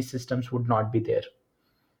operate these systems would not be there.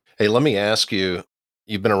 Hey, let me ask you,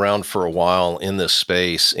 you've been around for a while in this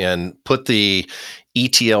space, and put the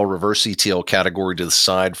ETL, reverse ETL category to the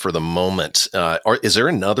side for the moment. Is there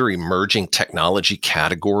another emerging technology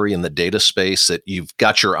category in the data space that you've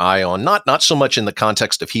got your eye on? Not so much in the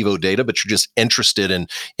context of Hevo data, but you're just interested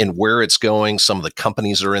in where it's going, some of the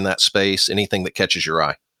companies that are in that space, anything that catches your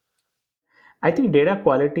eye? I think data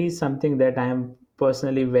quality is something that I am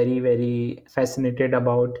personally very, very fascinated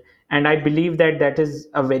about. And I believe that that is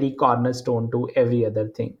a very cornerstone to every other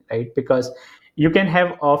thing, right? Because you can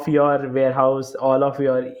have off your warehouse all of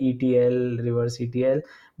your ETL, reverse ETL.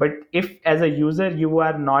 But if as a user you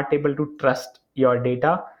are not able to trust your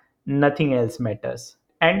data, nothing else matters.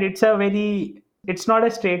 And it's not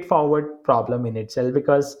a straightforward problem in itself,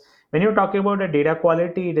 because when you're talking about a data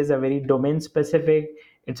quality, it is a very domain specific,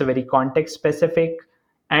 it's a very context specific.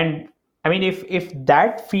 And I mean, if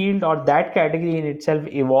that field or that category in itself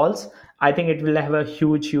evolves, I think it will have a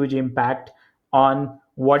huge impact on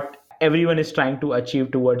what everyone is trying to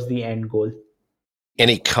achieve towards the end goal.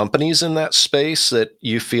 Any companies in that space that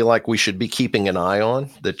you feel like we should be keeping an eye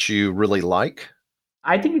on that you really like?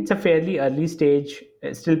 I think it's a fairly early stage.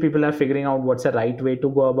 Still, people are figuring out what's the right way to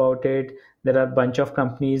go about it. There are a bunch of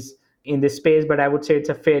companies in this space, but I would say it's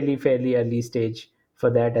a fairly early stage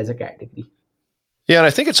for that as a category. Yeah, and I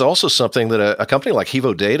think it's also something that a company like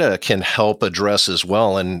Hevo Data can help address as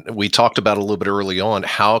well. And we talked about a little bit early on.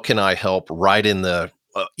 How can I help right in the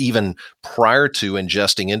even prior to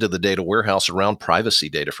ingesting into the data warehouse around privacy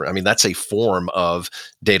data? I mean, that's a form of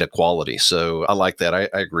data quality. So I like that. I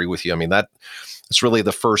agree with you. I mean, it's really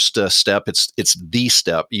the first step. It's the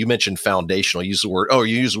step. You mentioned foundational. You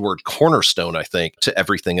use the word cornerstone, I think, to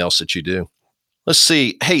everything else that you do. Let's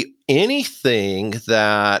see. Hey, anything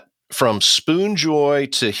that from SpoonJoy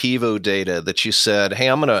to Hevo Data that you said, hey,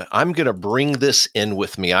 I'm gonna bring this in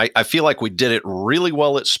with me. I feel like we did it really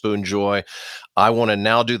well at SpoonJoy. I want to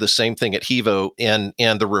now do the same thing at Hevo, and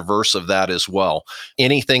the reverse of that as well.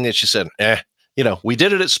 Anything that you said, we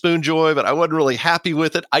did it at SpoonJoy, but I wasn't really happy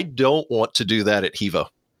with it. I don't want to do that at Hevo.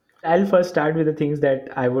 I'll first start with the things that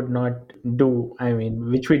I would not do. I mean,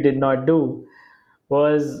 which we did not do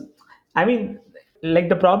was, I mean, like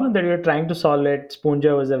the problem that we were trying to solve at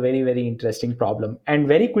Spoonja was a very interesting problem. And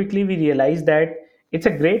very quickly we realized that it's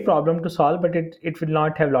a great problem to solve, but it will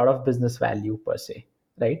not have a lot of business value per se,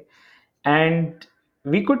 right? And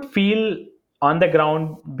we could feel on the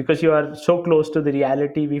ground, because you are so close to the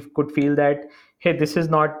reality, we could feel that, hey, this is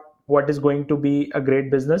not what is going to be a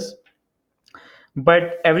great business.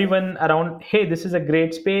 But everyone around, hey, this is a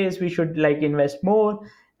great space, we should like invest more,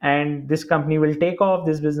 and this company will take off,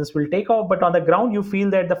 this business will take off. But on the ground you feel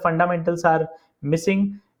that the fundamentals are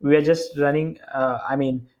missing. We are just running,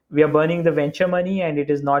 we are burning the venture money and it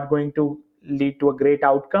is not going to lead to a great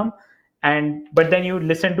outcome. And but then you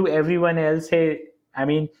listen to everyone else say, I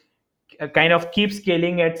mean, kind of keep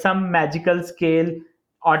scaling at some magical scale,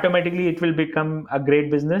 automatically it will become a great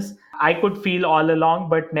business. I could feel all along,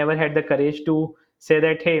 but never had the courage to say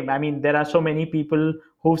that, hey, I mean, there are so many people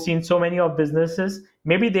who've seen so many of businesses,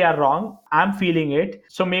 maybe they are wrong, I'm feeling it.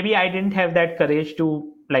 So maybe I didn't have that courage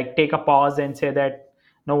to like take a pause and say that,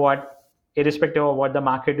 you know what, irrespective of what the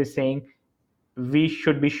market is saying, we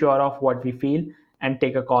should be sure of what we feel and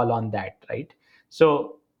take a call on that, right?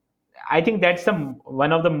 So I think that's the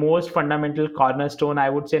one of the most fundamental cornerstone,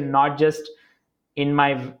 I would say, not just in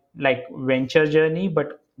my like venture journey,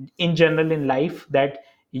 but in general in life, that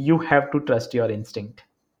you have to trust your instinct.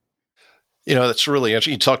 That's really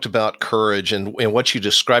interesting. You talked about courage and what you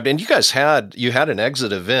described, and you had an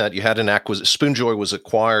exit event, you had an acquisition. SpoonJoy was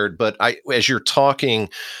acquired, but as you're talking,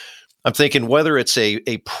 I'm thinking whether it's a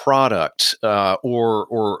product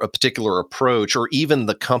or a particular approach, or even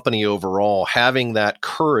the company overall, having that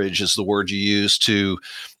courage is the word you use to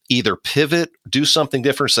either pivot, do something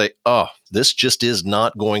different, say, oh, this just is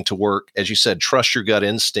not going to work. As you said, trust your gut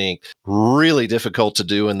instinct. Really difficult to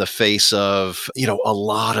do in the face of, a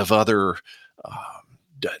lot of other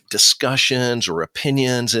uh, discussions or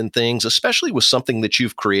opinions and things, especially with something that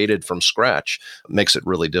you've created from scratch, makes it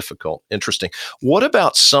really difficult. Interesting. What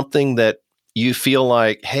about something that you feel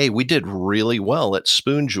like, hey, we did really well at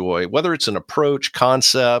SpoonJoy, whether it's an approach,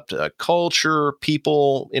 concept, culture,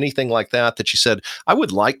 people, anything like that, that you said, I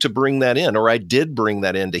would like to bring that in, or I did bring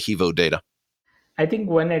that into Hevo Data? I think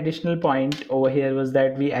one additional point over here was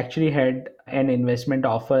that we actually had an investment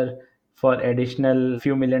offer for additional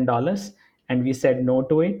few $1 million, and we said no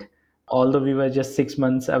to it, although we were just 6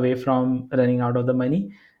 months away from running out of the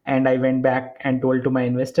money. And I went back and told to my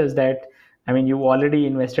investors that, I mean, you already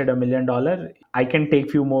invested $1 million. I can take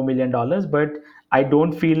few more $1 million, but I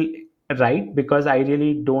don't feel right, because I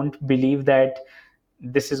really don't believe that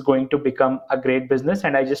this is going to become a great business,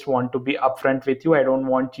 and I just want to be upfront with you. I don't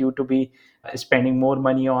want you to be spending more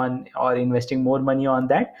money on or investing more money on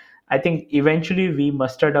that. I think eventually we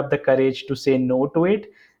mustered up the courage to say no to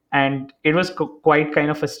it, and it was quite kind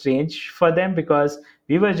of a strange for them, because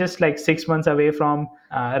we were just like 6 months away from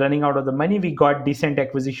running out of the money. We got decent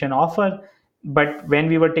acquisition offer, but when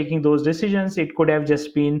we were taking those decisions, it could have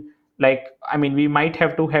just been like, I mean, we might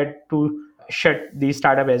have to had to shut the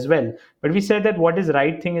startup as well. But we said that what is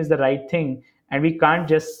right thing is the right thing, and we can't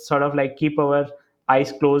just sort of like keep our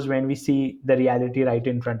eyes closed when we see the reality right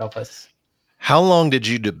in front of us. How long did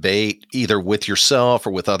you debate, either with yourself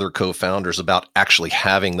or with other co-founders, about actually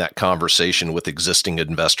having that conversation with existing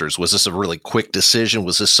investors? Was this a really quick decision?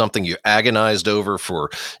 Was this something you agonized over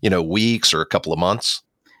for, weeks or a couple of months?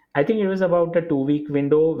 I think it was about a 2 week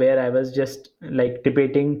window where I was just like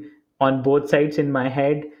debating on both sides in my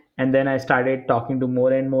head. And then I started talking to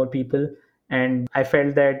more and more people. And I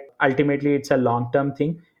felt that ultimately it's a long term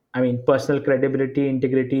thing. I mean, personal credibility,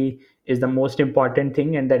 integrity is the most important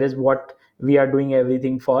thing. And that is what we are doing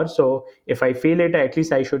everything for. So if I feel it, at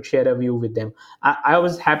least I should share a view with them. I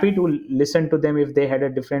was happy to listen to them if they had a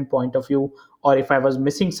different point of view, or if I was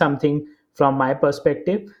missing something from my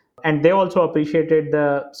perspective. And they also appreciated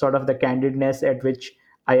the sort of the candidness at which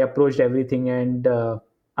I approached everything, and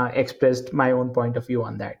expressed my own point of view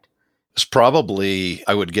on that. It's probably,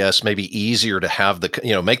 I would guess, maybe easier to have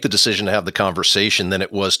make the decision to have the conversation than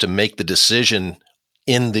it was to make the decision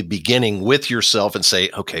in the beginning with yourself and say,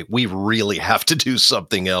 okay, we really have to do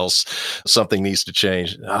something else. Something needs to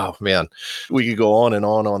change. Oh man, we could go on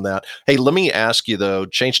that. Hey, let me ask you though,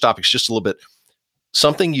 change topics just a little bit.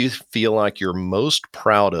 Something you feel like you're most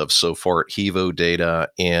proud of so far at Hevo Data,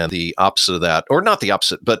 and the opposite of that, or not the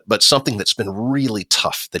opposite, but something that's been really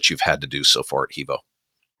tough that you've had to do so far at Hevo.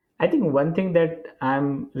 I think one thing that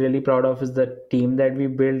I'm really proud of is the team that we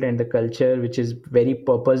build and the culture, which is very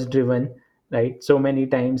purpose driven, right? So many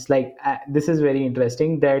times, like this is very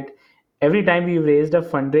interesting that every time we've raised a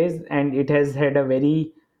fundraise and it has had a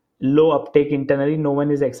very low uptake internally, no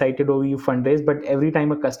one is excited over you fundraise. But every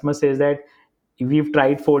time a customer says that we've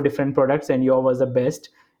tried 4 different products and yours was the best,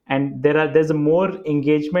 and there's a more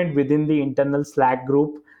engagement within the internal Slack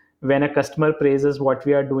group when a customer praises what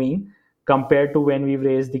we are doing compared to when we've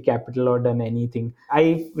raised the capital or done anything.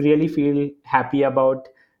 I really feel happy about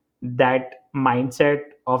that mindset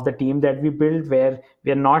of the team that we build, where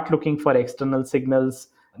we are not looking for external signals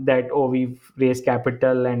that, oh, we've raised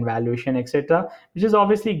capital and valuation, etc., which is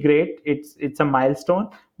obviously great. It's a milestone,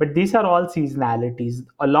 but these are all seasonalities.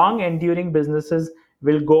 A long enduring businesses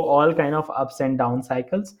will go all kind of ups and down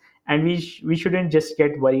cycles, and we shouldn't just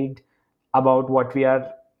get worried about what we are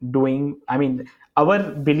doing. I mean, our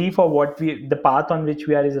belief of the path on which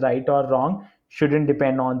we are is right or wrong shouldn't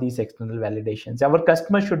depend on these external validations. Our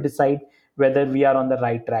customers should decide whether we are on the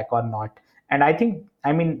right track or not. And I think,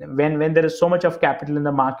 I mean, when there is so much of capital in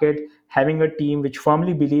the market, having a team which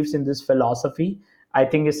firmly believes in this philosophy, I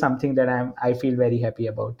think is something that I feel very happy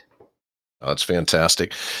about. Oh, that's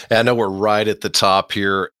fantastic. And I know we're right at the top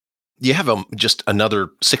here. You have just another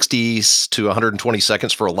 60 to 120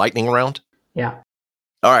 seconds for a lightning round. Yeah.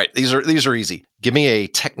 All right, these are easy. Give me a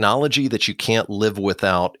technology that you can't live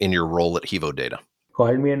without in your role at Hevo Data.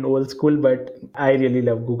 Called me an old school, but I really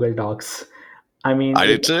love Google Docs. I mean, I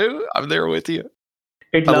do too. I'm there with you.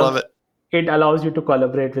 I love it. It allows you to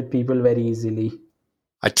collaborate with people very easily.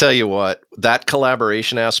 I tell you what, that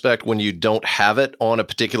collaboration aspect, when you don't have it on a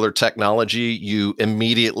particular technology, you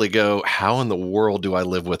immediately go, how in the world do I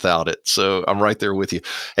live without it? So I'm right there with you.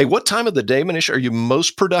 Hey, what time of the day, Manish, are you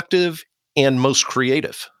most productive and most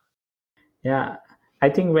creative? Yeah, I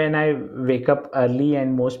think when I wake up early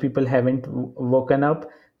and most people haven't woken up,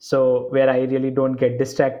 so where I really don't get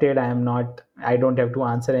distracted, I don't have to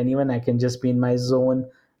answer anyone. I can just be in my zone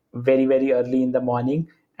very, very early in the morning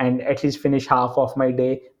and at least finish half of my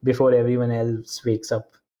day before everyone else wakes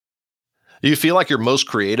up. Do you feel like you're most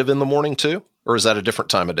creative in the morning too? Or is that a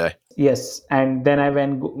different time of day? Yes, and then I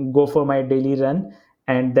went go for my daily run,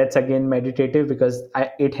 and that's again meditative because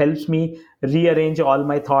it helps me rearrange all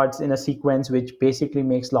my thoughts in a sequence, which basically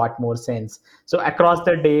makes a lot more sense. So across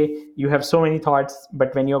the day, you have so many thoughts,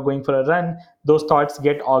 but when you're going for a run, those thoughts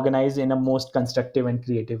get organized in a most constructive and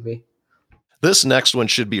creative way. This next one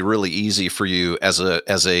should be really easy for you as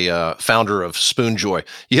a founder of Spoonjoy.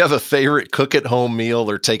 You have a favorite cook at home meal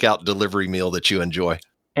or takeout delivery meal that you enjoy?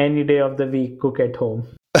 Any day of the week, cook at home.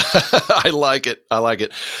 I like it. I like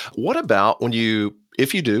it. What about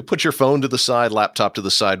if you do, put your phone to the side, laptop to the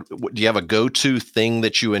side, do you have a go-to thing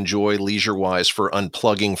that you enjoy leisure-wise for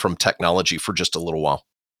unplugging from technology for just a little while?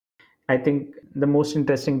 I think the most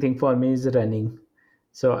interesting thing for me is running.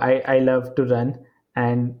 So I love to run,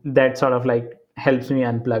 and that sort of like helps me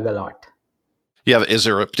unplug a lot. Is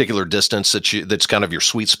there a particular distance that's kind of your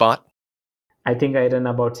sweet spot? I think I run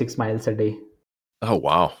about 6 miles a day. Oh,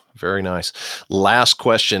 wow. Very nice. Last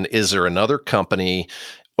question. Is there another company,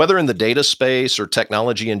 whether in the data space or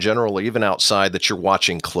technology in general, or even outside, that you're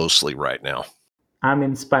watching closely right now? I'm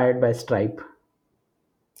inspired by Stripe.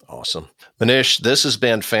 Awesome. Manish, this has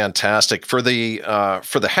been fantastic. For the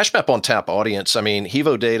HashMap on Tap audience, I mean,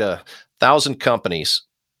 Hevo Data, 1,000 companies,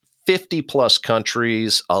 50 plus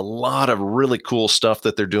countries, a lot of really cool stuff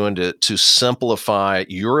that they're doing to simplify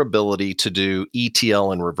your ability to do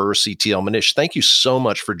ETL and reverse ETL. Manish, thank you so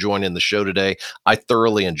much for joining the show today. I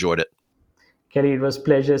thoroughly enjoyed it. Kelly, it was a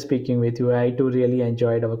pleasure speaking with you. I too really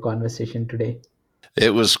enjoyed our conversation today.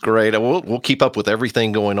 It was great. We'll keep up with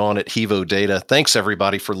everything going on at Hevo Data. Thanks,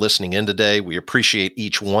 everybody, for listening in today. We appreciate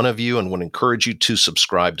each one of you and would encourage you to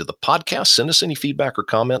subscribe to the podcast. Send us any feedback or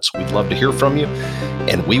comments. We'd love to hear from you.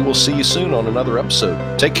 And we will see you soon on another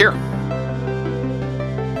episode. Take care.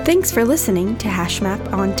 Thanks for listening to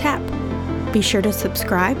HashMap on Tap. Be sure to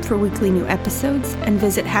subscribe for weekly new episodes and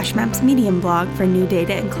visit HashMap's Medium blog for new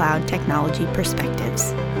data and cloud technology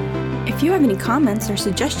perspectives. If you have any comments or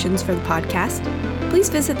suggestions for the podcast, please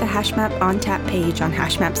visit the HashMap on Tap page on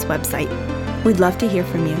HashMap's website. We'd love to hear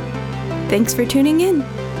from you. Thanks for tuning in.